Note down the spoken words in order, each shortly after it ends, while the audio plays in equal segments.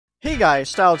Hey guys,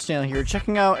 Styles here,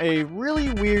 checking out a really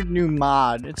weird new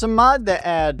mod. It's a mod that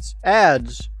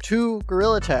adds to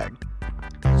Gorilla Tag.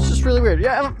 It's just really weird.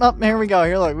 Yeah, here we go.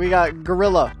 Here, look, we got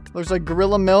Gorilla. Looks like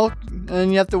Gorilla Milk, and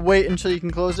then you have to wait until you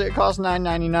can close it. It costs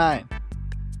 $9.99.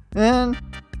 And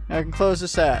I can close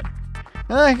this ad.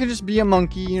 And I can just be a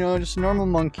monkey, you know, just a normal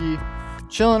monkey,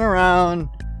 chilling around.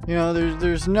 You know,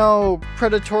 there's no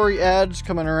predatory ads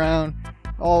coming around.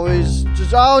 Always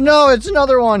just, oh no, it's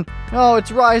another one. No,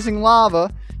 it's rising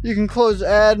lava. You can close the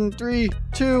ad in 3,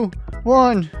 2,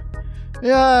 1.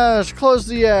 Yes, close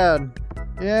the ad.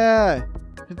 Yeah,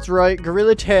 it's right.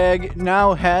 Gorilla Tag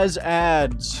now has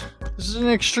ads. This is an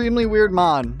extremely weird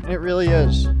mod. It really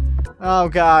is. Oh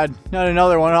god, not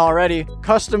another one already.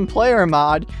 Custom player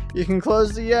mod. You can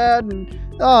close the ad and,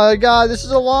 oh god, this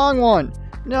is a long one.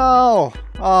 No.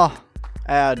 Oh,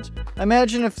 ads.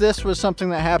 Imagine if this was something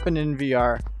that happened in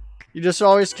VR. You just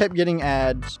always kept getting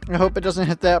ads. I hope it doesn't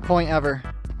hit that point ever.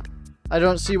 I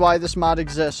don't see why this mod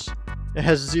exists. It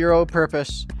has zero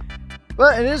purpose.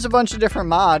 But it is a bunch of different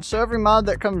mods, so every mod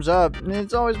that comes up,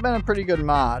 it's always been a pretty good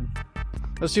mod.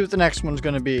 Let's see what the next one's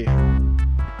gonna be.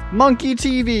 Monkey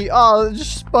TV. Oh,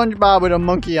 just SpongeBob with a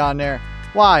monkey on there.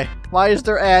 Why? Why is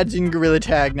there ads in Gorilla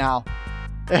Tag now?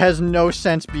 It has no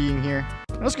sense being here.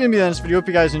 That's going to be the end of this video. Hope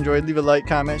you guys enjoyed. Leave a like,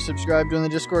 comment, subscribe, join the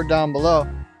Discord down below.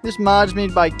 This mod's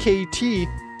made by KT,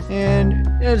 and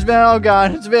it's been, oh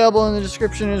god, it's available in the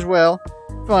description as well.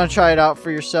 If you want to try it out for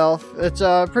yourself. It's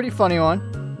a pretty funny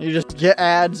one. You just get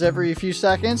ads every few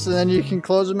seconds, and then you can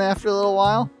close them after a little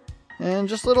while. And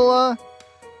just little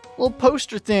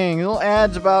poster thing, little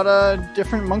ads about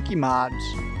different monkey mods.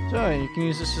 So you can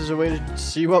use this as a way to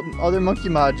see what other monkey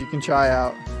mods you can try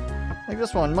out. Like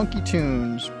this one, Monkey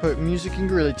Tunes. Put music in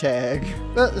Gorilla Tag.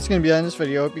 But that's going to be the end of this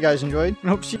video. Hope you guys enjoyed. And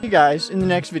hope to see you guys in the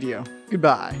next video.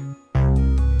 Goodbye.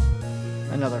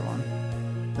 Another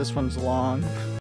one. This one's long.